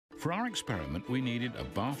For our experiment, we needed a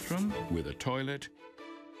bathroom with a toilet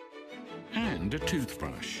and a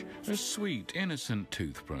toothbrush, a sweet, innocent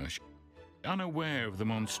toothbrush, unaware of the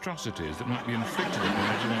monstrosities that might be inflicted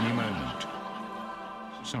upon it at any moment.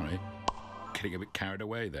 Sorry, getting a bit carried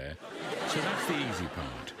away there. So that's the easy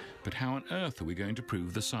part. But how on earth are we going to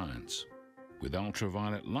prove the science? With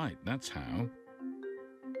ultraviolet light, that's how.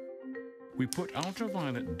 We put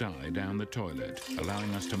ultraviolet dye down the toilet,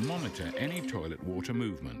 allowing us to monitor any toilet water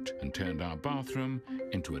movement, and turned our bathroom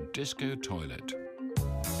into a disco toilet.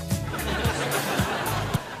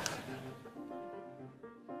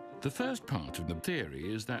 The first part of the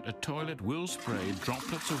theory is that a toilet will spray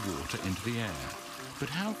droplets of water into the air. But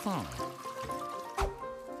how far?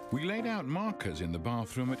 We laid out markers in the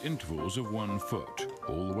bathroom at intervals of 1 foot,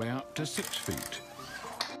 all the way up to 6 feet,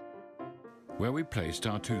 where we placed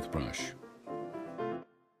our toothbrush.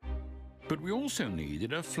 But we also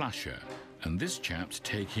needed a flusher, and this chap's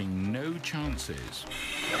taking no chances.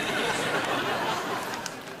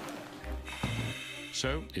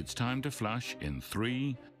 So it's time to flush in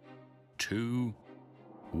 3, 2,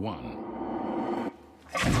 1.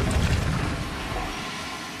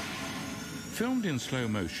 Filmed in slow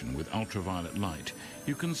motion with ultraviolet light,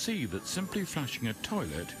 you can see that simply flushing a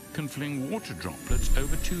toilet can fling water droplets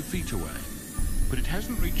over 2 feet away. But it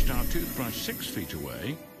hasn't reached our toothbrush 6 feet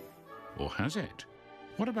away, or has it?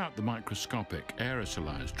 What about the microscopic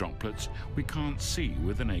aerosolized droplets we can't see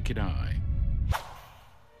with the naked eye?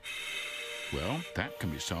 Well, that can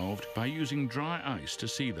be solved by using dry ice to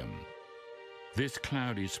see them. This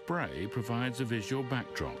cloudy spray provides a visual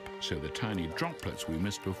backdrop, so the tiny droplets we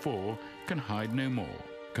missed before can hide no more.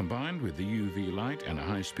 Combined with the UV light and a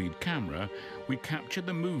high-speed camera, we capture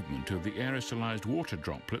the movement of the aerosolized water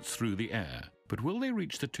droplets through the air. But will they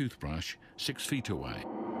reach the toothbrush 6 feet away?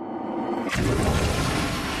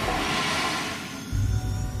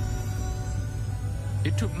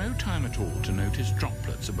 It took no time at all to notice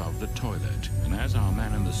droplets above the toilet, and as our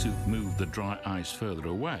man in the suit moved the dry ice further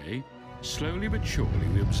away, slowly but surely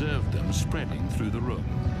we observed them spreading through the room.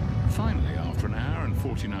 Finally, after an hour and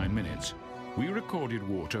 49 minutes, we recorded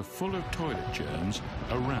water full of toilet germs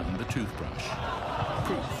around the toothbrush.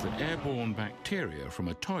 Proof that airborne bacteria from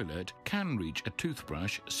a toilet can reach a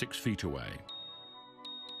toothbrush 6 feet away.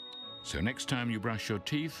 So next time you brush your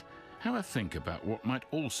teeth, have a think about what might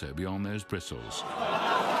also be on those bristles.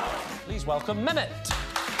 Please welcome Mehmet.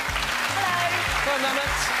 Hello. Hello,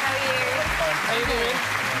 Mehmet. How are you? How are you doing?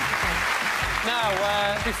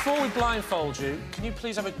 Now, before we blindfold you, can you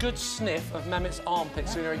please have a good sniff of Mehmet's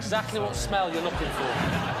armpits so we know exactly what smell you're looking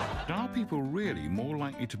for? Are people really more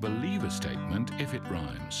likely to believe a statement if it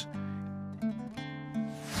rhymes?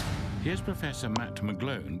 Here's Professor Matt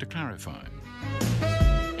McGlone to clarify.